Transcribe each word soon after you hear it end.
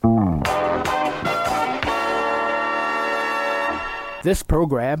This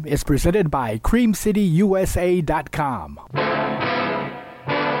program is presented by CreamCityUSA.com.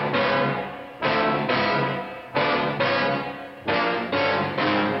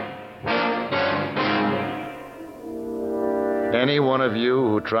 Any one of you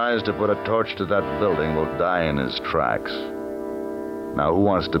who tries to put a torch to that building will die in his tracks. Now, who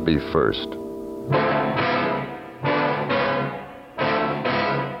wants to be first?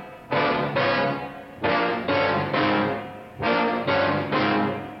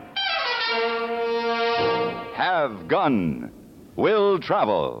 Have gun, will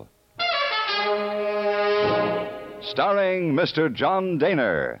travel. Starring Mr. John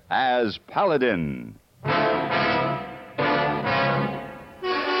Dehner as Paladin.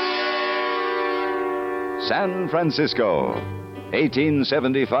 San Francisco,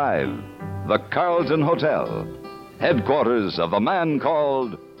 1875. The Carlton Hotel, headquarters of the man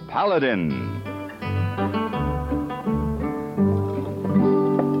called Paladin.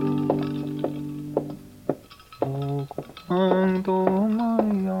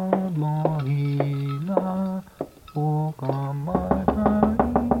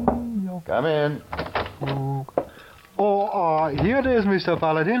 Come in. Here it is, Mr.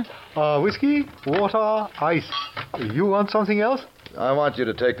 Paladin. Whiskey, water, ice. You want something else? I want you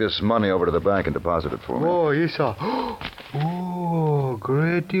to take this money over to the bank and deposit it for me. Oh, yes, sir. Oh,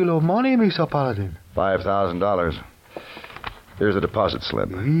 great deal of money, Mr. Paladin. $5,000. Here's the deposit slip.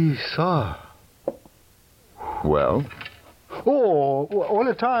 Yes, sir. Well? Oh, all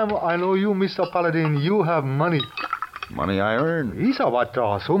the time I know you, Mr. Paladin, you have money. Money I earned. Yes, sir, but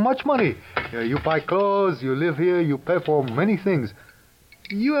so much money. You buy clothes, you live here, you pay for many things.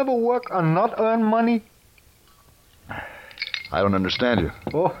 You ever work and not earn money? I don't understand you.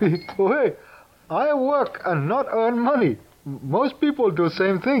 Oh, hey, I work and not earn money. Most people do the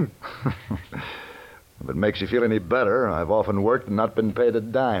same thing. If it makes you feel any better, I've often worked and not been paid a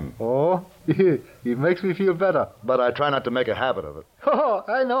dime. Oh, it makes me feel better. But I try not to make a habit of it. Oh,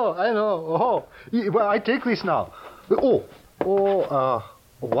 I know. Oh, well, I take this now.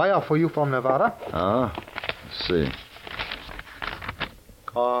 Wire for you from Nevada. Let's see.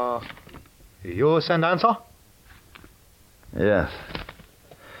 You send answer? Yes.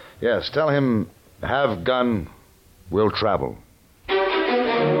 Yes, tell him, have gun, will travel.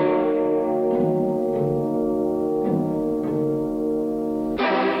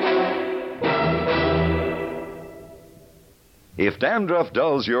 If dandruff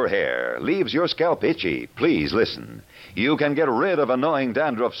dulls your hair, leaves your scalp itchy, please listen. You can get rid of annoying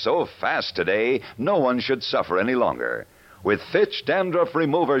dandruff so fast today, no one should suffer any longer. With Fitch Dandruff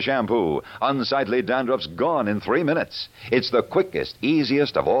Remover Shampoo, unsightly dandruff's gone in 3 minutes. It's the quickest,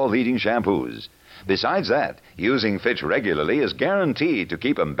 easiest of all leading shampoos. Besides that, using Fitch regularly is guaranteed to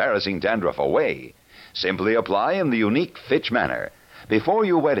keep embarrassing dandruff away. Simply apply in the unique Fitch manner. Before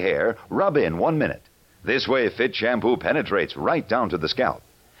you wet hair, rub in 1 minute. This way, Fitch shampoo penetrates right down to the scalp.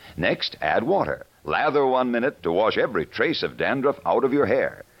 Next, add water. Lather 1 minute to wash every trace of dandruff out of your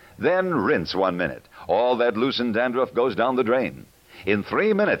hair. Then rinse 1 minute. All that loosened dandruff goes down the drain. In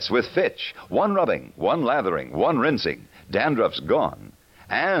 3 minutes with Fitch, 1 rubbing, 1 lathering, 1 rinsing, dandruff's gone.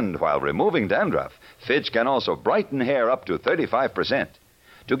 And while removing dandruff, Fitch can also brighten hair up to 35%.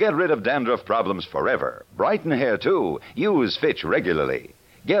 To get rid of dandruff problems forever, brighten hair too, use Fitch regularly.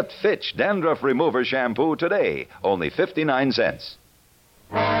 Get Fitch Dandruff Remover Shampoo today, only 59 cents.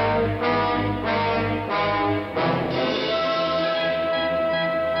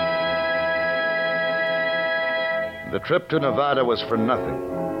 The trip to Nevada was for nothing.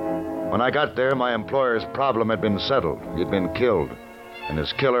 When I got there, my employer's problem had been settled. He'd been killed, and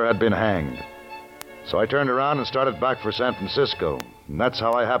his killer had been hanged. So I turned around and started back for San Francisco, and that's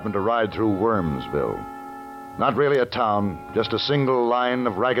how I happened to ride through Wormsville. Not really a town, just a single line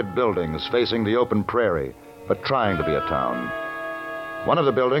of ragged buildings facing the open prairie, but trying to be a town. One of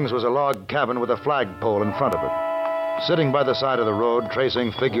the buildings was a log cabin with a flagpole in front of it. Sitting by the side of the road,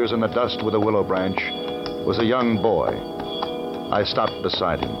 tracing figures in the dust with a willow branch, was a young boy. I stopped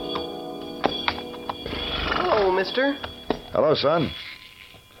beside him. Hello, mister. Hello, son.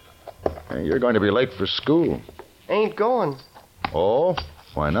 Hey, you're going to be late for school. Ain't going. Oh?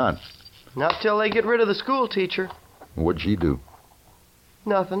 Why not? Not till they get rid of the school teacher. What'd she do?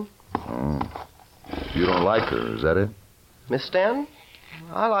 Nothing. Oh. You don't like her, is that it? Miss Stanton?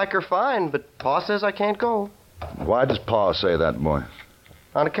 I like her fine, but Pa says I can't go. Why does Pa say that, boy?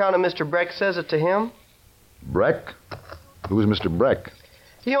 On account of Mr. Breck says it to him. Breck? Who's Mr. Breck?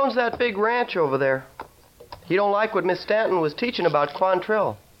 He owns that big ranch over there. He don't like what Miss Stanton was teaching about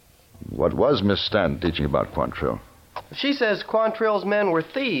Quantrill. What was Miss Stanton teaching about Quantrill? She says Quantrill's men were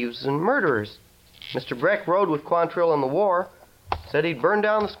thieves and murderers. Mr. Breck rode with Quantrill in the war. Said he'd burn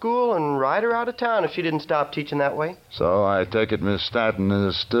down the school and ride her out of town if she didn't stop teaching that way. So I take it Miss Stanton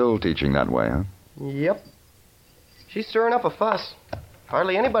is still teaching that way, huh? Yep. She's stirring up a fuss.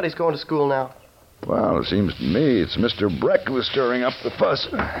 Hardly anybody's going to school now. Well, it seems to me it's Mr. Breck who's stirring up the fuss.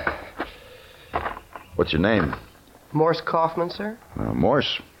 What's your name? Morse Kaufman, sir?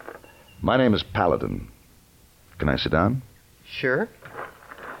 Morse. My name is Paladin. Can I sit down? Sure.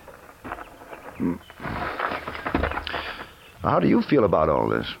 How do you feel about all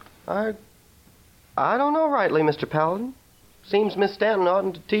this? I don't know rightly, Mr. Paladin. Seems Miss Stanton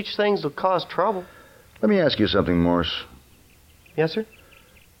oughtn't to teach things that'll cause trouble. Let me ask you something, Morse. Yes, sir?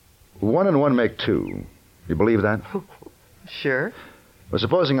 1 and 1 make 2. You believe that? Sure. Well,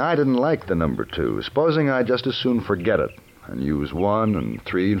 supposing I didn't like the number 2. Supposing I just as soon forget it and use 1 and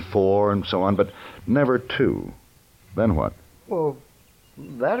 3 and 4 and so on, but never 2. Then what? Well,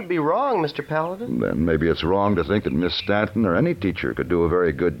 that'd be wrong, Mr. Paladin. Then maybe it's wrong to think that Miss Stanton or any teacher could do a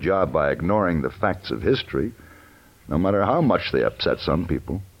very good job by ignoring the facts of history, no matter how much they upset some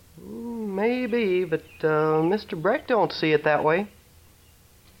people. Maybe, but Mr. Breck don't see it that way.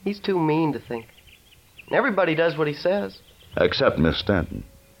 He's too mean to think. Everybody does what he says. Except Miss Stanton.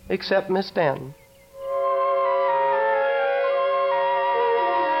 Except Miss Stanton.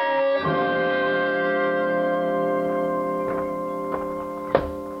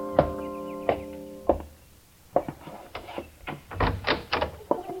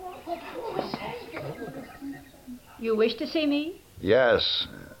 You wish to see me? Yes.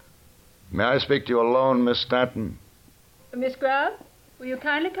 May I speak to you alone, Miss Stanton? Miss Grubb, will you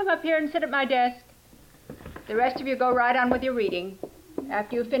kindly come up here and sit at my desk? The rest of you go right on with your reading.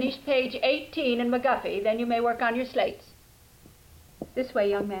 After you've finished page 18 in McGuffey, then you may work on your slates. This way,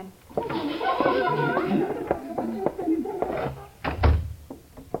 young man.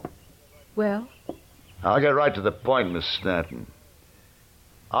 Well? I'll get right to the point, Miss Stanton.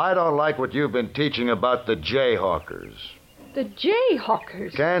 I don't like what you've been teaching about the Jayhawkers. The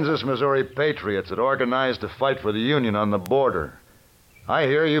Jayhawkers? Kansas, Missouri patriots that organized to fight for the Union on the border. I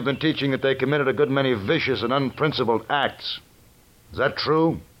hear you've been teaching that they committed a good many vicious and unprincipled acts. Is that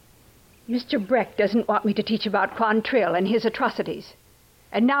true? Mr. Breck doesn't want me to teach about Quantrill and his atrocities.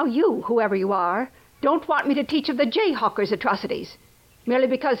 And now you, whoever you are, don't want me to teach of the Jayhawkers' atrocities, merely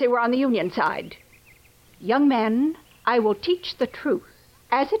because they were on the Union side. Young men, I will teach the truth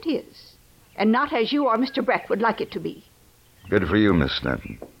as it is, and not as you or Mr. Breck would like it to be. Good for you, Miss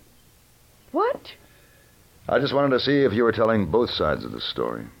Stanton. What? I just wanted to see if you were telling both sides of the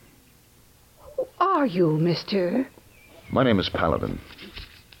story. Who are you, mister? My name is Paladin.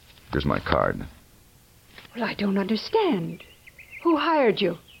 Here's my card. Well, I don't understand. Who hired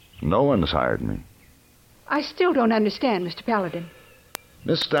you? No one's hired me. I still don't understand, Mr. Paladin.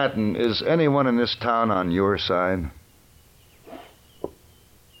 Miss Stanton, is anyone in this town on your side?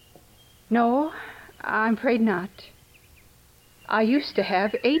 No, I'm afraid not. I used to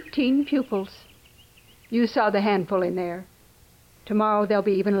have 18 pupils. You saw the handful in there. Tomorrow there'll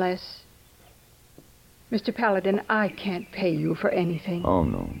be even less. Mr. Paladin, I can't pay you for anything. Oh,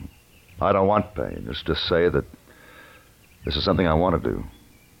 no. I don't want pay. Just to say that this is something I want to do.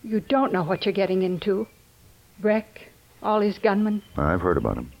 You don't know what you're getting into. Breck, all his gunmen. I've heard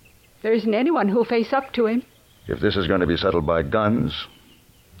about him. There isn't anyone who'll face up to him. If this is going to be settled by guns,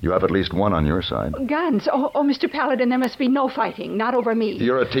 you have at least one on your side. Guns? Oh, Mr. Paladin, there must be no fighting. Not over me.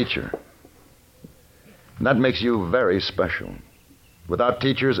 You're a teacher. And that makes you very special. Without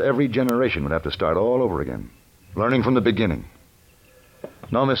teachers, every generation would have to start all over again, learning from the beginning.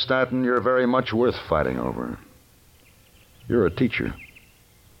 No, Miss Stanton, you're very much worth fighting over. You're a teacher.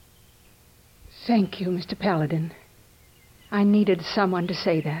 Thank you, Mr. Paladin. I needed someone to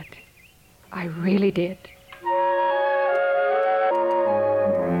say that. I really did.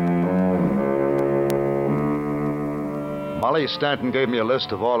 Molly Stanton gave me a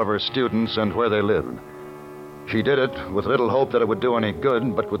list of all of her students and where they lived. She did it with little hope that it would do any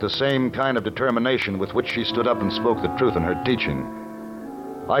good, but with the same kind of determination with which she stood up and spoke the truth in her teaching.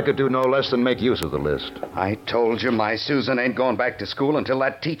 I could do no less than make use of the list. I told you my Susan ain't going back to school until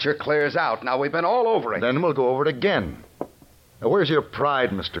that teacher clears out. Now, we've been all over it. Then we'll go over it again. Now, where's your pride,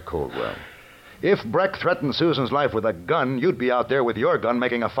 Mr. Coldwell? If Breck threatened Susan's life with a gun, you'd be out there with your gun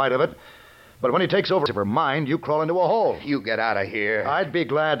making a fight of it. But when he takes over her mind, you crawl into a hole. You get out of here. I'd be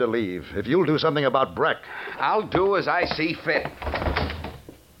glad to leave if you'll do something about Breck. I'll do as I see fit.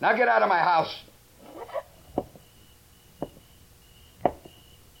 Now get out of my house.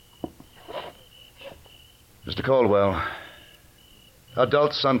 Mr. Coldwell,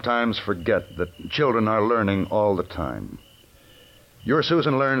 adults sometimes forget that children are learning all the time. Your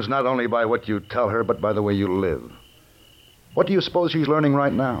Susan learns not only by what you tell her, but by the way you live. What do you suppose she's learning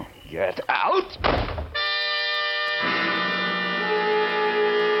right now? Get out!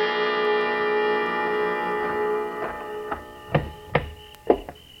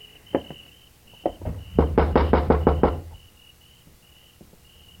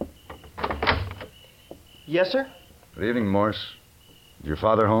 Yes, sir? Good evening, Morse. Is your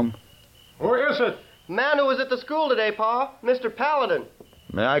father home? Who is it? Man who was at the school today, Pa. Mr. Paladin.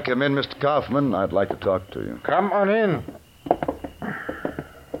 May I come in, Mr. Kaufman? I'd like to talk to you. Come on in.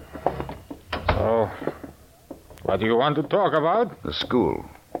 So, what do you want to talk about? The school.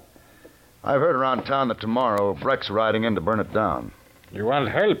 I've heard around town that tomorrow Breck's riding in to burn it down. You want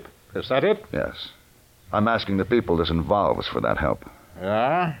help? Is that it? Yes. I'm asking the people this involves for that help.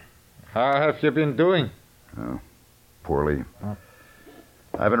 Yeah? How have you been doing? Oh, poorly.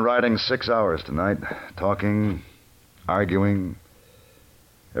 I've been riding 6 hours tonight, talking, arguing.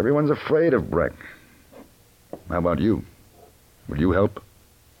 Everyone's afraid of Breck. How about you? Would you help?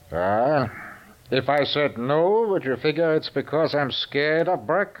 If I said no, would you figure it's because I'm scared of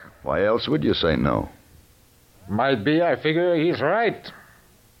Breck? Why else would you say no? Might be I figure he's right.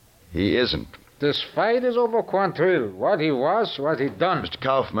 He isn't. This fight is over Quantrill. What he was, what he done. Mr.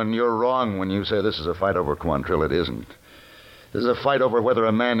 Kaufman, you're wrong when you say this is a fight over Quantrill. It isn't. This is a fight over whether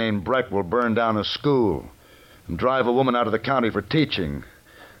a man named Breck will burn down a school and drive a woman out of the county for teaching.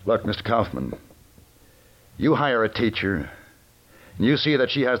 Look, Mr. Kaufman, you hire a teacher, and you see that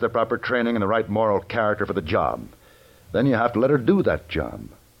she has the proper training and the right moral character for the job. Then you have to let her do that job.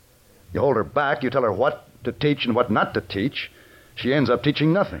 You hold her back, you tell her what to teach and what not to teach. She ends up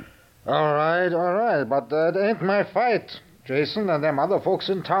teaching nothing. All right, but that ain't my fight. Jason and them other folks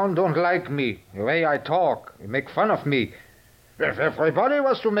in town don't like me, the way I talk. They make fun of me. If everybody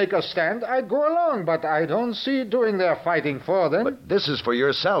was to make a stand, I'd go along, but I don't see doing their fighting for them. But this is for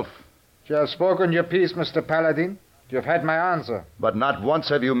yourself. You have spoken your piece, Mr. Paladin. You've had my answer. But not once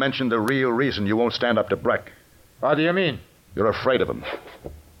have you mentioned the real reason you won't stand up to Breck. What do you mean? You're afraid of him.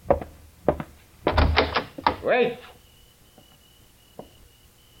 Wait!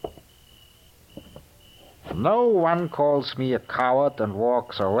 No one calls me a coward and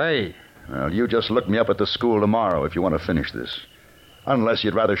walks away. Well, you just look me up at the school tomorrow if you want to finish this. Unless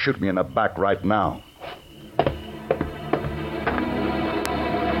you'd rather shoot me in the back right now.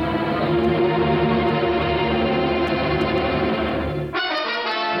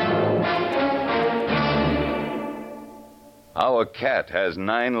 Our cat has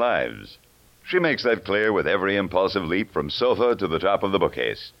 9 lives. She makes that clear with every impulsive leap from sofa to the top of the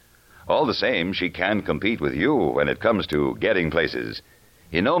bookcase. All the same, she can compete with you when it comes to getting places.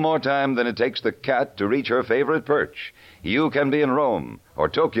 In no more time than it takes the cat to reach her favorite perch, you can be in Rome or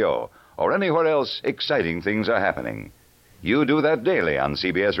Tokyo or anywhere else exciting things are happening. You do that daily on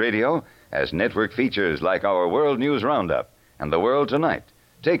CBS Radio as network features like our World News Roundup and The World Tonight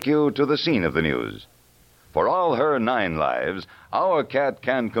take you to the scene of the news. For all her 9 lives, our cat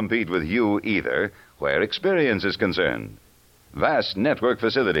can compete with you either where experience is concerned. Vast network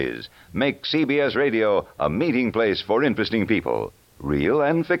facilities make CBS Radio a meeting place for interesting people, real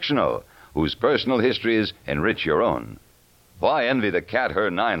and fictional, whose personal histories enrich your own. Why envy the cat her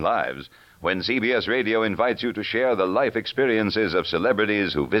 9 lives when CBS Radio invites you to share the life experiences of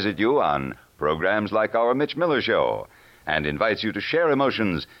celebrities who visit you on programs like our Mitch Miller Show, and invites you to share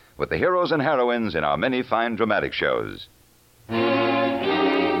emotions with the heroes and heroines in our many fine dramatic shows.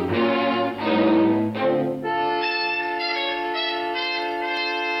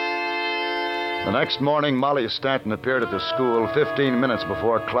 The next morning, Molly Stanton appeared at the school 15 minutes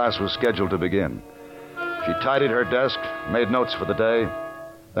before class was scheduled to begin. She tidied her desk, made notes for the day,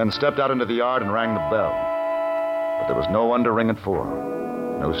 then stepped out into the yard and rang the bell. But there was no one to ring it for.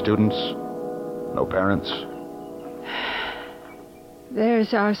 No students, no parents.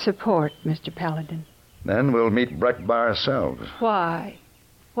 There's our support, Mr. Paladin. Then we'll meet Breck by ourselves. Why?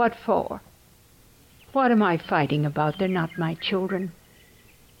 What for? What am I fighting about? They're not my children.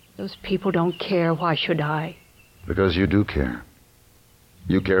 Those people don't care. Why should I? Because you do care.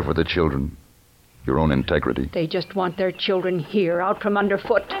 You care for the children, your own integrity. They just want their children here, out from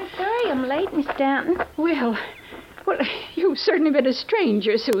underfoot. I'm sorry I'm late, Miss Stanton. Well, you've certainly been a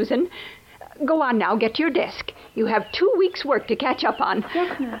stranger, Susan. Go on now, get to your desk. You have 2 weeks' work to catch up on.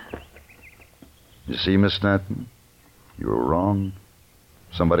 Yes, ma'am. You see, Miss Stanton? You were wrong.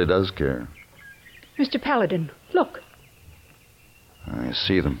 Somebody does care. Mr. Paladin, look. I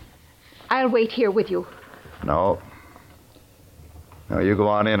see them. I'll wait here with you. No. Now, you go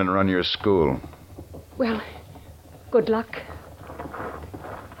on in and run your school. Well, good luck.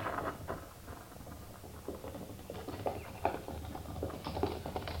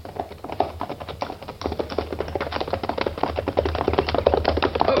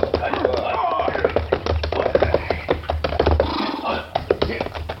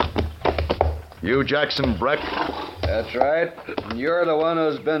 You Jackson Breck? That's right. And you're the one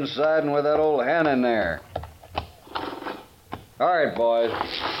who's been siding with that old hen in there. All right, boys.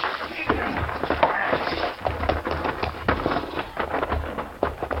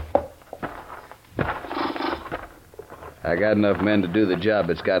 I got enough men to do the job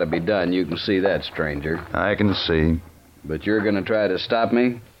that's got to be done. You can see that, stranger. I can see. But you're going to try to stop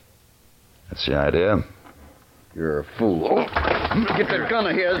me? That's the idea. You're a fool. Oh, get that gun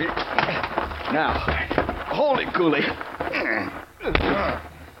of his. Now, hold it, Cooley.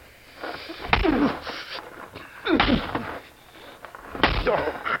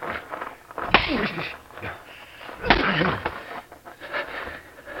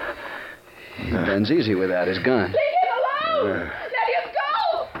 He bends easy without his gun. Leave him alone! Let him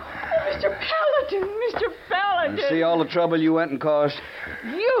go! Oh, Mr. Paladin, Mr. Paladin. You see all the trouble you went and caused?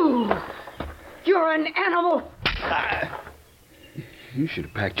 You're an animal. You should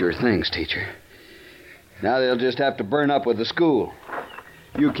have packed your things, teacher. Now they'll just have to burn up with the school.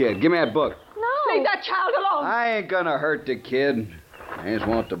 You kid, give me that book. No. Leave that child alone. I ain't gonna hurt the kid. I just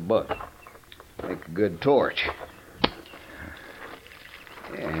want the book. Make a good torch.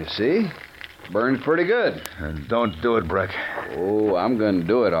 Yeah, see? Burns pretty good. Don't do it, Breck. Oh, I'm gonna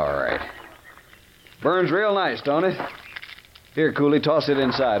do it all right. Burns real nice, don't it? Here, Cooley, toss it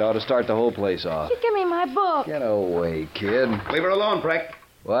inside. Ought to start the whole place off. You give me my book. Get away, kid. Leave her alone, Breck.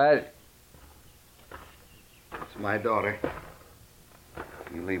 What? It's my daughter.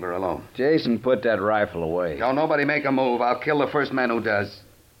 You leave her alone. Jason, put that rifle away. Don't nobody make a move. I'll kill the first man who does.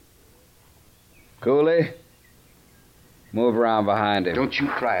 Cooley, move around behind him. Don't you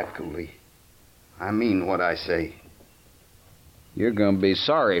try it, Cooley. I mean what I say. You're going to be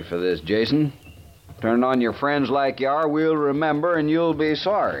sorry for this, Jason. Turn on your friends like you are, we'll remember, and you'll be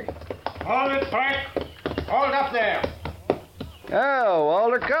sorry. Hold it, Frank. Hold up there. Oh,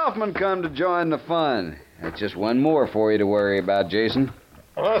 Walter Kaufman come to join the fun. That's just one more for you to worry about, Jason.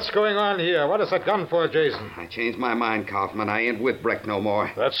 What's going on here? What is that gun for, Jason? I changed my mind, Kaufman. I ain't with Breck no more.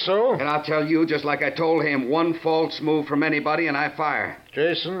 That's so? And I'll tell you, just like I told him, one false move from anybody and I fire.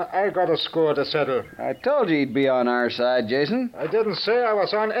 Jason, I got a score to settle. I told you he'd be on our side, Jason. I didn't say I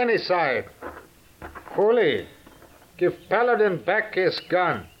was on any side. Cooley, give Paladin back his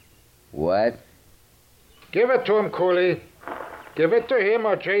gun. What? Give it to him, Cooley. Give it to him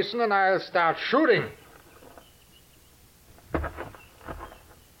or Jason and I'll start shooting.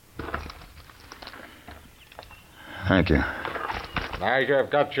 Thank you. Now you've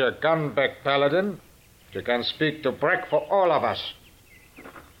got your gun back, Paladin. You can speak to Breck for all of us.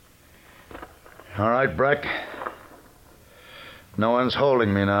 All right, Breck. No one's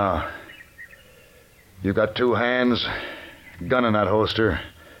holding me now. You got two hands, gun in that holster.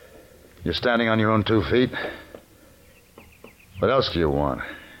 You're standing on your own 2 feet. What else do you want?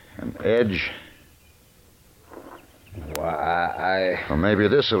 An edge? Why, Or maybe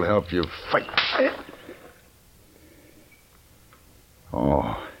this'll help you fight.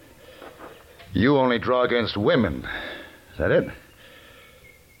 Oh. You only draw against women. Is that it?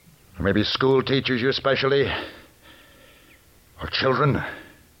 Or maybe school teachers, your specialty? Or children?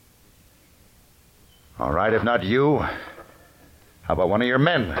 All right, if not you, how about one of your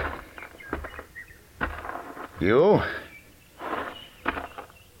men? You?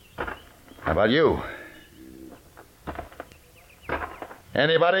 How about you?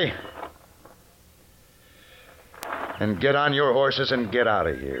 Anybody? And get on your horses and get out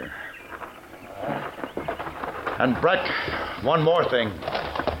of here. And Breck, one more thing.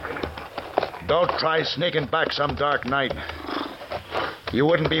 Don't try sneaking back some dark night. You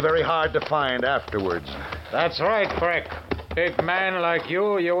wouldn't be very hard to find afterwards. That's right, Breck. Big man like you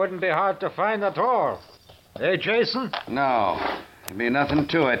wouldn't be hard to find at all. Hey, Jason? No, there'd be nothing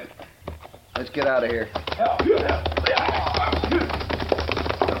to it. let's get out of here.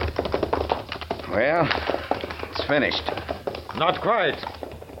 Well, it's finished. Not quite.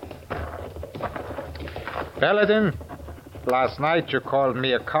 Paladin, last night you called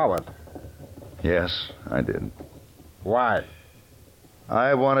me a coward. Yes, I did. Why?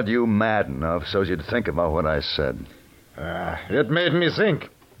 I wanted you mad enough so you'd think about what I said. It made me think.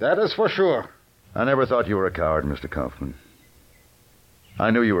 That is for sure. I never thought you were a coward, Mr. Kaufman.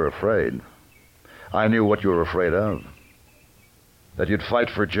 I knew you were afraid. I knew what you were afraid of. That you'd fight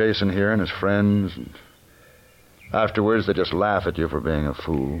for Jason here and his friends, and afterwards they'd just laugh at you for being a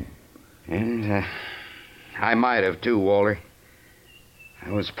fool. And I might have, too, Walter.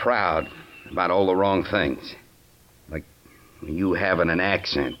 I was proud about all the wrong things. Like you having an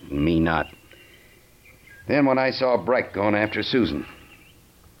accent and me not. Then when I saw Breck going after Susan,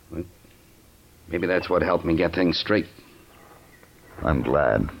 well, maybe that's what helped me get things straight. I'm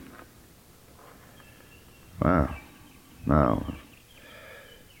glad. Well, now,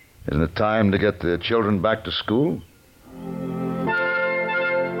 isn't it time to get the children back to school?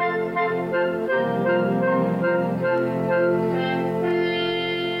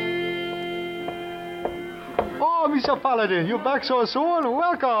 Oh, Mr. Paladin, you're back so soon.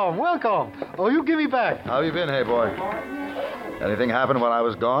 Welcome, welcome. Oh, you give me back. How you been, hey boy? Anything happened while I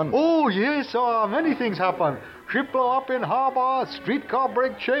was gone? Oh, yes, many things happened. Ship blow up in harbor, streetcar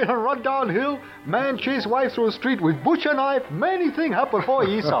break chain and run downhill, man chase wife through the street with butcher knife. Many things happened for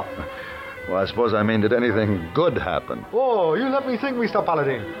you, sir. Well, I suppose I mean, did anything good happen? Oh, you let me think, Mr.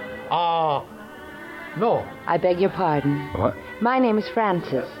 Paladin. No. I beg your pardon. What? My name is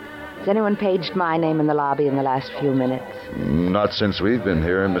Francis. Has anyone paged my name in the lobby in the last few minutes? Not since we've been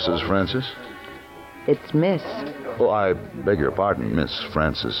here, Mrs. Francis. It's Miss. Oh, I beg your pardon, Miss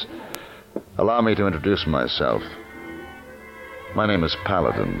Francis. Allow me to introduce myself. My name is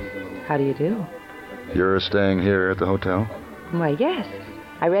Paladin. How do you do? You're staying here at the hotel? Why, yes.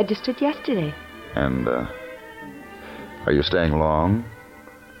 I registered yesterday. And, are you staying long?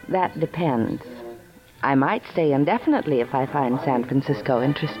 That depends. I might stay indefinitely if I find San Francisco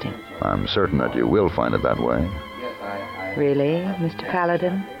interesting. I'm certain that you will find it that way. Really, Mr.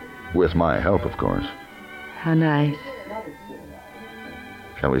 Paladin? With my help, of course. How nice.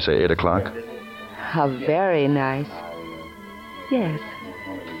 Shall we say 8 o'clock? How very nice. Yes.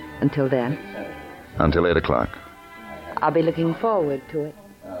 Until then. Until 8 o'clock. I'll be looking forward to it.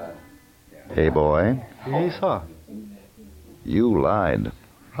 Hey, boy. Yes, sir. You lied.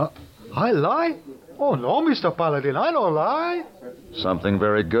 I lie? Oh, no, Mr. Paladin, I don't lie. Something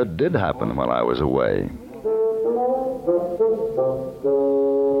very good did happen while I was away.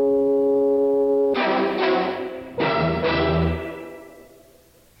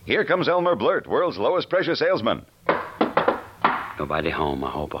 Here comes Elmer Blurt, world's lowest pressure salesman. Nobody home, I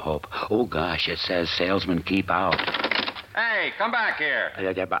hope. Oh, gosh, it says salesman keep out. Hey, come back here.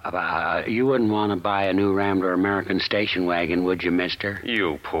 You wouldn't want to buy a new Rambler American station wagon, would you, mister?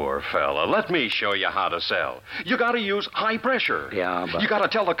 You poor fella. Let me show you how to sell. You got to use high pressure. Yeah, but... You got to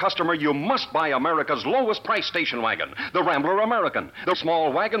tell the customer you must buy America's lowest price station wagon, the Rambler American. The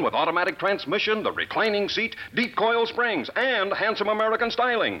small wagon with automatic transmission, the reclining seat, deep coil springs, and handsome American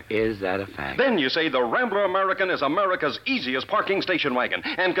styling. Is that a fact? Then you say the Rambler American is America's easiest parking station wagon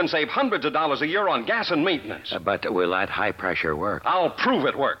and can save hundreds of dollars a year on gas and maintenance. But will that high pressure work? I'll prove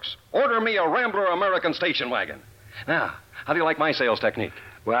it works. Order me a Rambler American station wagon. Now, how do you like my sales technique?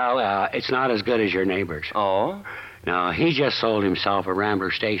 Well, it's not as good as your neighbor's. Oh? No, he just sold himself a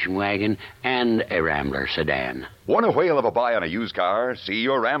Rambler station wagon and a Rambler sedan. Want a whale of a buy on a used car? See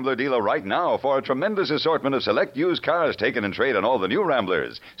your Rambler dealer right now for a tremendous assortment of select used cars taken in trade on all the new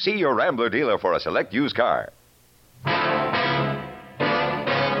Ramblers. See your Rambler dealer for a select used car.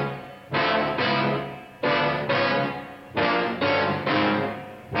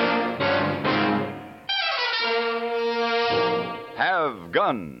 Have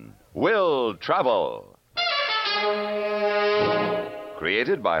Gun, Will Travel.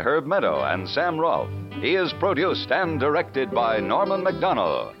 Created by Herb Meadow and Sam Rolfe. He is produced and directed by Norman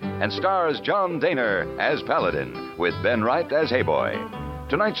McDonnell and stars John Dehner as Paladin with Ben Wright as Hayboy.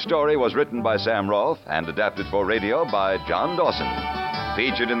 Tonight's story was written by Sam Rolfe and adapted for radio by John Dawson.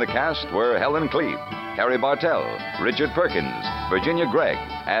 Featured in the cast were Helen Cleve, Carrie Bartell, Richard Perkins, Virginia Gregg,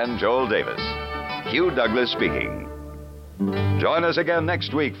 and Joel Davis. Hugh Douglas speaking. Join us again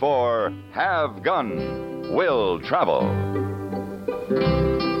next week for Have Gun, Will Travel.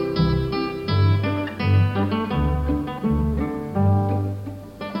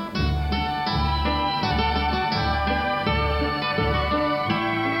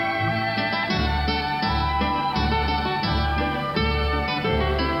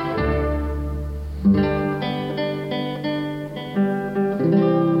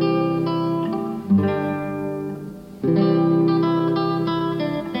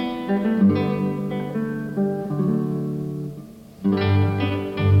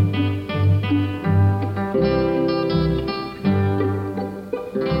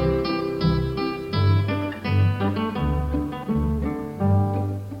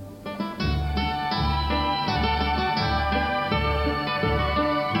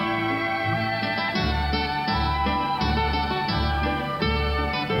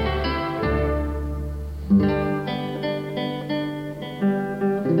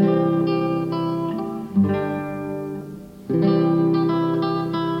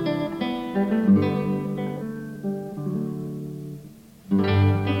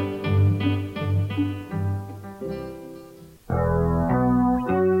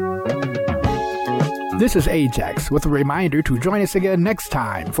 This is Ajax with a reminder to join us again next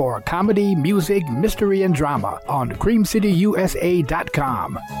time for comedy, music, mystery, and drama on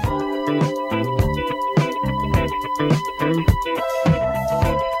CreamCityUSA.com.